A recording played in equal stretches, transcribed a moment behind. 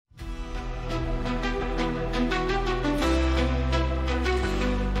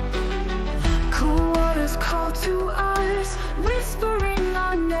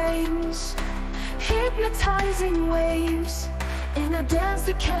hypnotizing waves in a dance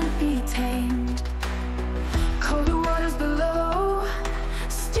that can't be tamed. Colder waters below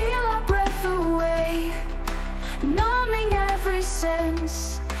steal our breath away, numbing every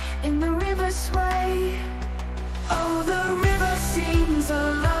sense in the river's sway. Oh, the river sings a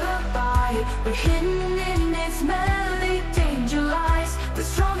lullaby, but hidden in its melody danger lies. The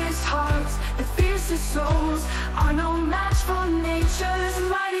strongest hearts, the fiercest souls are no match for nature's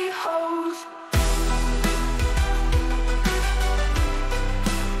mighty host.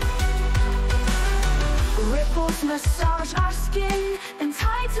 Ripples massage our skin and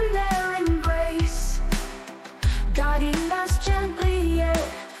tighten their embrace, guiding us gently yet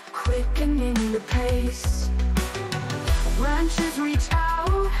quickening the pace. Branches reach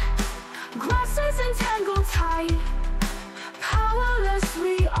out, grasses entangled tight. Powerless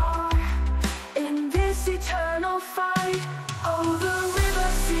we are in this eternal fight. Oh, the river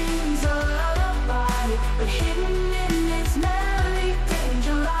sings a lullaby, but hidden in its melody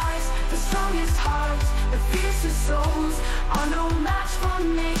danger lies. The strongest hearts, the fiercest souls are no match for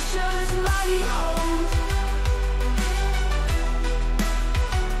nature's mighty hold.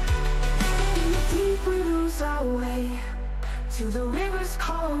 In the deep we lose our way, to the river's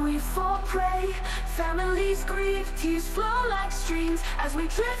call we fall prey. Families grieve, tears flow like streams as we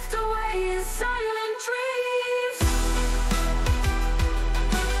drift away in silent dreams.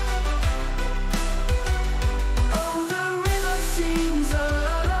 Oh, the river sings a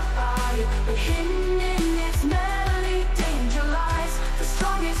lullaby, but hidden in its melody danger lies. The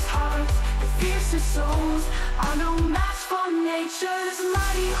strongest hearts, the fiercest souls are no match for nature's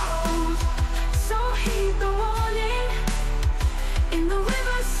mighty hold. So heed the warning in the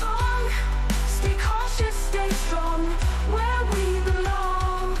river's song. Stay cautious, stay strong, where we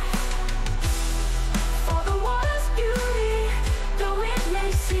belong. For the water's beauty, though it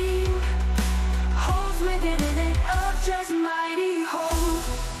may seem, holds within it Earth's mighty hold.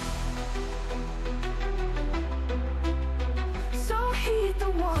 So heed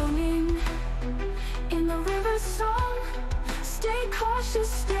the warning in the river's song. Stay cautious,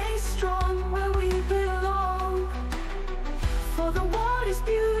 stay strong, where we belong. For the water's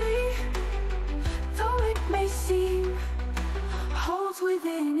beauty, though it may seem, holds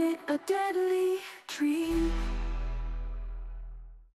within it a deadly dream.